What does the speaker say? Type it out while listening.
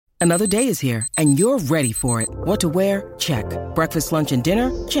Another day is here, and you're ready for it. What to wear? Check. Breakfast, lunch, and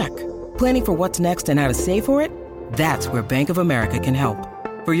dinner? Check. Planning for what's next and how to save for it? That's where Bank of America can help.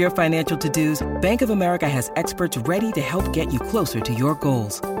 For your financial to-dos, Bank of America has experts ready to help get you closer to your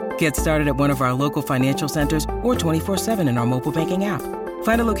goals. Get started at one of our local financial centers or 24/7 in our mobile banking app.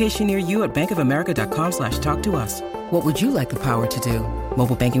 Find a location near you at bankofamerica.com/talktous. What would you like the power to do?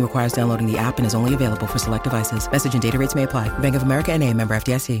 Mobile banking requires downloading the app and is only available for select devices. Message and data rates may apply. Bank of America N.A., member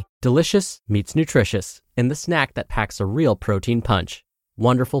FDIC. Delicious meets nutritious in the snack that packs a real protein punch.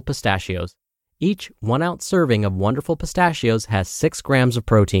 Wonderful Pistachios. Each 1-ounce serving of Wonderful Pistachios has 6 grams of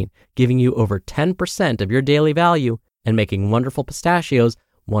protein, giving you over 10% of your daily value and making Wonderful Pistachios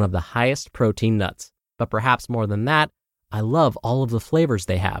one of the highest protein nuts. But perhaps more than that, I love all of the flavors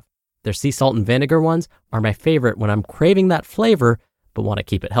they have. Their sea salt and vinegar ones are my favorite when I'm craving that flavor but want to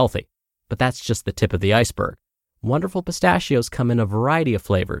keep it healthy. But that's just the tip of the iceberg. Wonderful Pistachios come in a variety of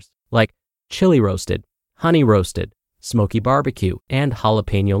flavors, like chili roasted, honey roasted, smoky barbecue, and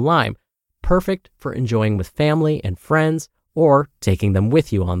jalapeno lime, perfect for enjoying with family and friends or taking them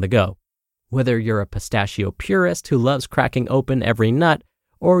with you on the go. Whether you're a pistachio purist who loves cracking open every nut,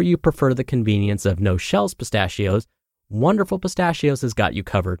 or you prefer the convenience of no-shells pistachios, Wonderful Pistachios has got you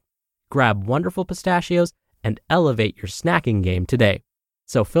covered. Grab Wonderful Pistachios and elevate your snacking game today.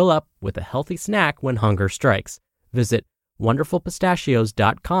 So fill up with a healthy snack when hunger strikes. Visit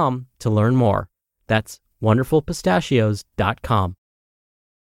wonderfulpistachios.com to learn more. That's wonderfulpistachios.com.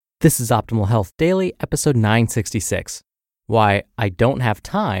 This is Optimal Health Daily, episode 966. Why I Don't Have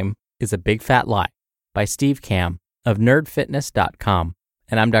Time is a Big Fat Lie by Steve Kamb of nerdfitness.com.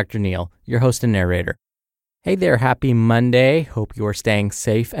 And I'm Dr. Neil, your host and narrator. Hey there, happy Monday. Hope you are staying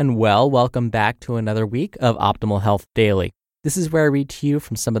safe and well. Welcome back to another week of Optimal Health Daily. This is where I read to you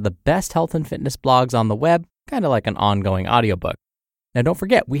from some of the best health and fitness blogs on the web, kind of like an ongoing audiobook. Now don't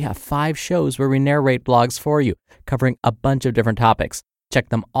forget, we have 5 shows where we narrate blogs for you, covering a bunch of different topics. Check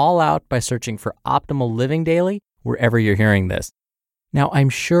them all out by searching for Optimal Living Daily wherever you're hearing this. Now I'm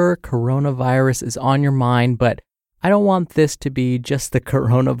sure coronavirus is on your mind, but I don't want this to be just the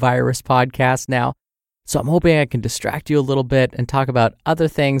coronavirus podcast now. So I'm hoping I can distract you a little bit and talk about other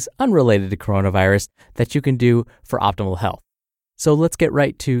things unrelated to coronavirus that you can do for optimal health. So let's get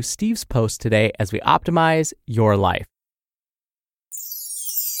right to Steve's post today as we optimize your life.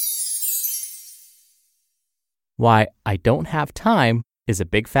 Why I Don't Have Time is a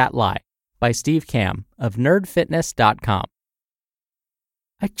Big Fat Lie by Steve Kamb of nerdfitness.com.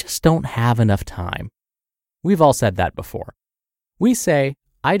 I just don't have enough time. We've all said that before. We say,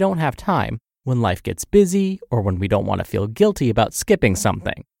 I don't have time when life gets busy or when we don't want to feel guilty about skipping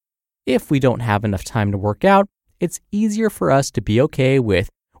something. If we don't have enough time to work out, it's easier for us to be okay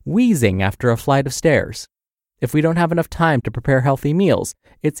with wheezing after a flight of stairs. If we don't have enough time to prepare healthy meals,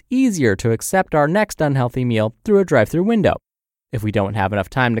 it's easier to accept our next unhealthy meal through a drive-through window. If we don't have enough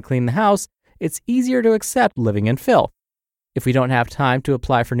time to clean the house, it's easier to accept living in filth. If we don't have time to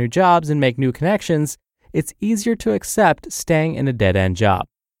apply for new jobs and make new connections, it's easier to accept staying in a dead-end job.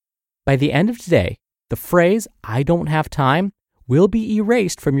 By the end of today, the phrase, I don't have time, will be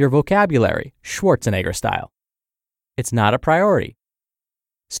erased from your vocabulary, Schwarzenegger style. It's not a priority.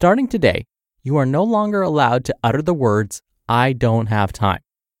 Starting today, you are no longer allowed to utter the words, I don't have time.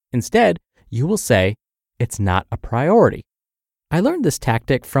 Instead, you will say, it's not a priority. I learned this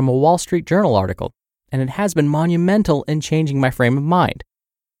tactic from a Wall Street Journal article, and it has been monumental in changing my frame of mind.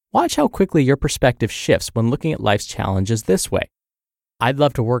 Watch how quickly your perspective shifts when looking at life's challenges this way. I'd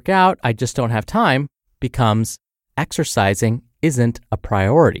love to work out, I just don't have time, becomes exercising isn't a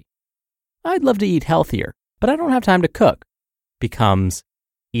priority. I'd love to eat healthier, but I don't have time to cook, becomes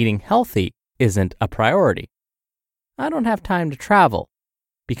eating healthy isn't a priority. I don't have time to travel,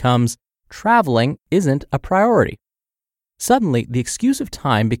 becomes traveling isn't a priority. Suddenly, the excuse of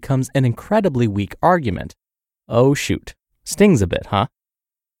time becomes an incredibly weak argument. Oh shoot, stings a bit, huh?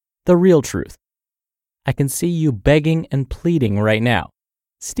 The real truth. I can see you begging and pleading right now.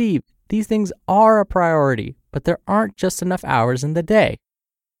 Steve, these things are a priority, but there aren't just enough hours in the day.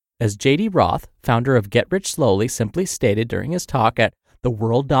 As J.D. Roth, founder of Get Rich Slowly, simply stated during his talk at the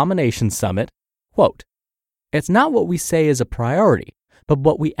World Domination Summit, quote, it's not what we say is a priority, but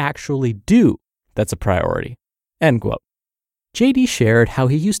what we actually do that's a priority, end quote. J.D. shared how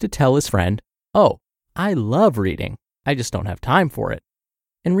he used to tell his friend, oh, I love reading, I just don't have time for it.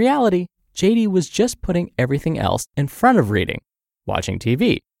 In reality, J.D. was just putting everything else in front of reading, watching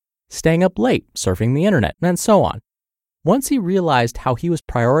TV, staying up late, surfing the internet, and so on. Once he realized how he was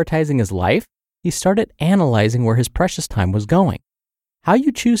prioritizing his life, he started analyzing where his precious time was going. How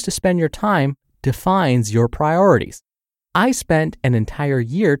you choose to spend your time defines your priorities. I spent an entire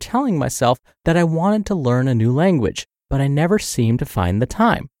year telling myself that I wanted to learn a new language, but I never seemed to find the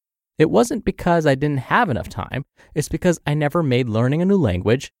time. It wasn't because I didn't have enough time, it's because I never made learning a new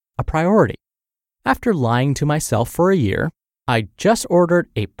language a priority. After lying to myself for a year, I just ordered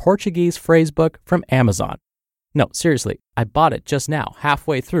a Portuguese phrase book from Amazon. No, seriously, I bought it just now,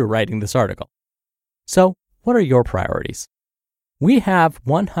 halfway through writing this article. So, what are your priorities? We have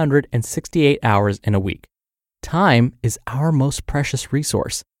 168 hours in a week. Time is our most precious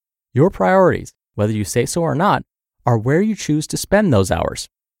resource. Your priorities, whether you say so or not, are where you choose to spend those hours.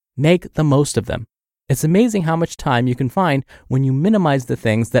 Make the most of them. It's amazing how much time you can find when you minimize the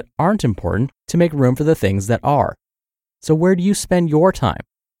things that aren't important to make room for the things that are. So where do you spend your time?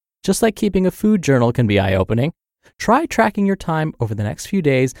 Just like keeping a food journal can be eye-opening, try tracking your time over the next few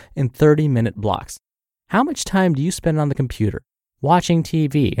days in 30-minute blocks. How much time do you spend on the computer, watching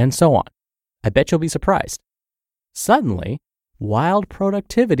TV, and so on? I bet you'll be surprised. Suddenly, wild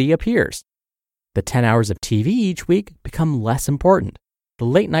productivity appears. The 10 hours of TV each week become less important. The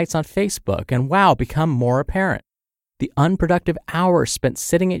late nights on Facebook and WoW become more apparent. The unproductive hours spent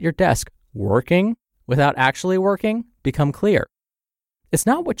sitting at your desk working without actually working become clear. It's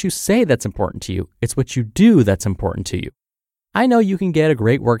not what you say that's important to you, it's what you do that's important to you. I know you can get a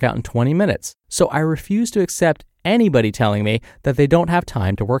great workout in 20 minutes, so I refuse to accept anybody telling me that they don't have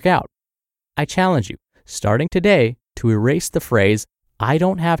time to work out. I challenge you, starting today, to erase the phrase, "I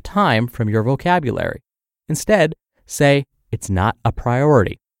don't have time" from your vocabulary. Instead, say, "It's not a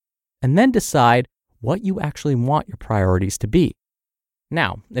priority," and then decide what you actually want your priorities to be.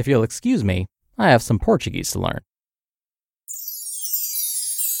 Now, if you'll excuse me, I have some Portuguese to learn.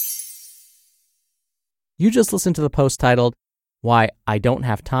 You just listened to the post titled, "Why I Don't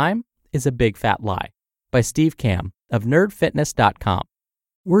Have Time is a Big Fat Lie" by Steve Kamb of nerdfitness.com.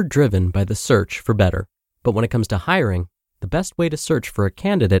 We're driven by the search for better, but when it comes to hiring, the best way to search for a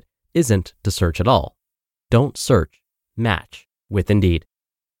candidate isn't to search at all. Don't search, match with Indeed.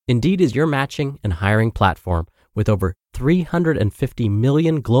 Indeed is your matching and hiring platform with over 350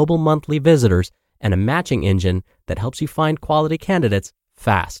 million global monthly visitors and a matching engine that helps you find quality candidates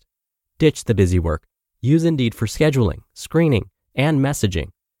fast. Ditch the busy work. Use Indeed for scheduling, screening, and messaging.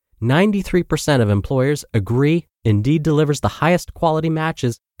 93% of employers agree Indeed delivers the highest quality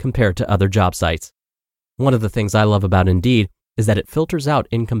matches compared to other job sites. One of the things I love about Indeed is that it filters out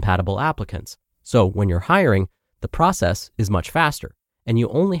incompatible applicants. So when you're hiring, the process is much faster, and you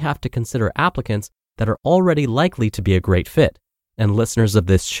only have to consider applicants that are already likely to be a great fit. And listeners of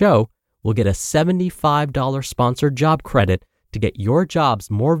this show will get a $75 sponsored job credit to get your jobs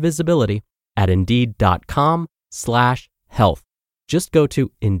more visibility at Indeed.com/health. Just go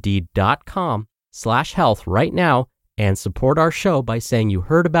to Indeed.com/health right now and support our show by saying you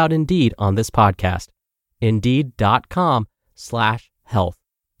heard about Indeed on this podcast. Indeed.com/health.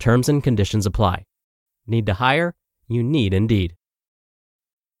 Terms and conditions apply. Need to hire? You need Indeed.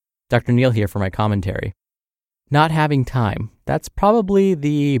 Dr. Neal here for my commentary. Not having time. That's probably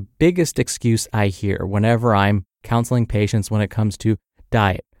the biggest excuse I hear whenever I'm counseling patients when it comes to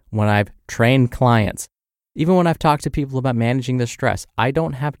diet, when I've trained clients, even when I've talked to people about managing their stress. I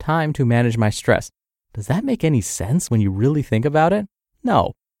don't have time to manage my stress. Does that make any sense when you really think about it?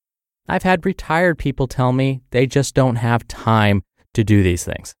 No. I've had retired people tell me they just don't have time to do these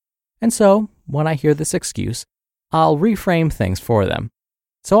things. And so, when I hear this excuse, I'll reframe things for them.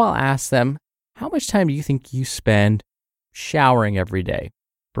 So I'll ask them, how much time do you think you spend showering every day,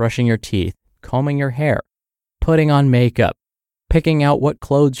 brushing your teeth, combing your hair, putting on makeup, picking out what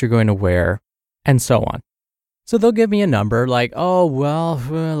clothes you're going to wear, and so on? So they'll give me a number like,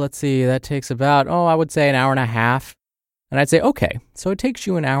 let's see, that takes about, I would say an hour and a half. And I'd say, okay, so it takes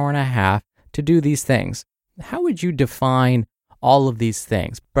you an hour and a half to do these things. How would you define all of these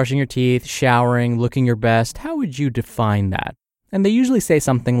things? Brushing your teeth, showering, looking your best. How would you define that? And they usually say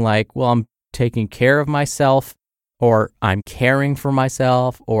something like, well, I'm taking care of myself, or I'm caring for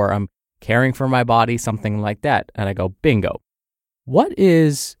myself, or I'm caring for my body, something like that. And I go, bingo. What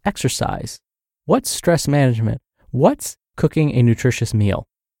is exercise? What's stress management? What's cooking a nutritious meal?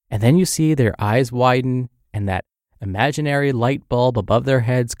 And then you see their eyes widen and that imaginary light bulb above their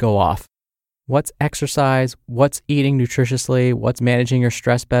heads go off. What's exercise? What's eating nutritiously? What's managing your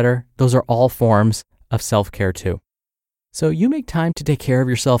stress better? Those are all forms of self-care too. So you make time to take care of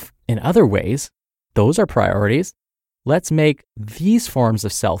yourself in other ways. Those are priorities. Let's make these forms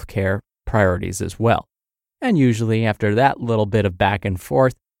of self-care priorities as well. And usually after that little bit of back and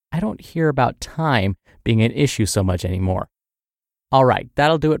forth, I don't hear about time being an issue so much anymore. All right,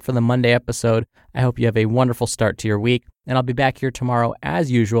 that'll do it for the Monday episode. I hope you have a wonderful start to your week, and I'll be back here tomorrow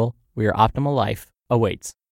as usual, where your optimal life awaits.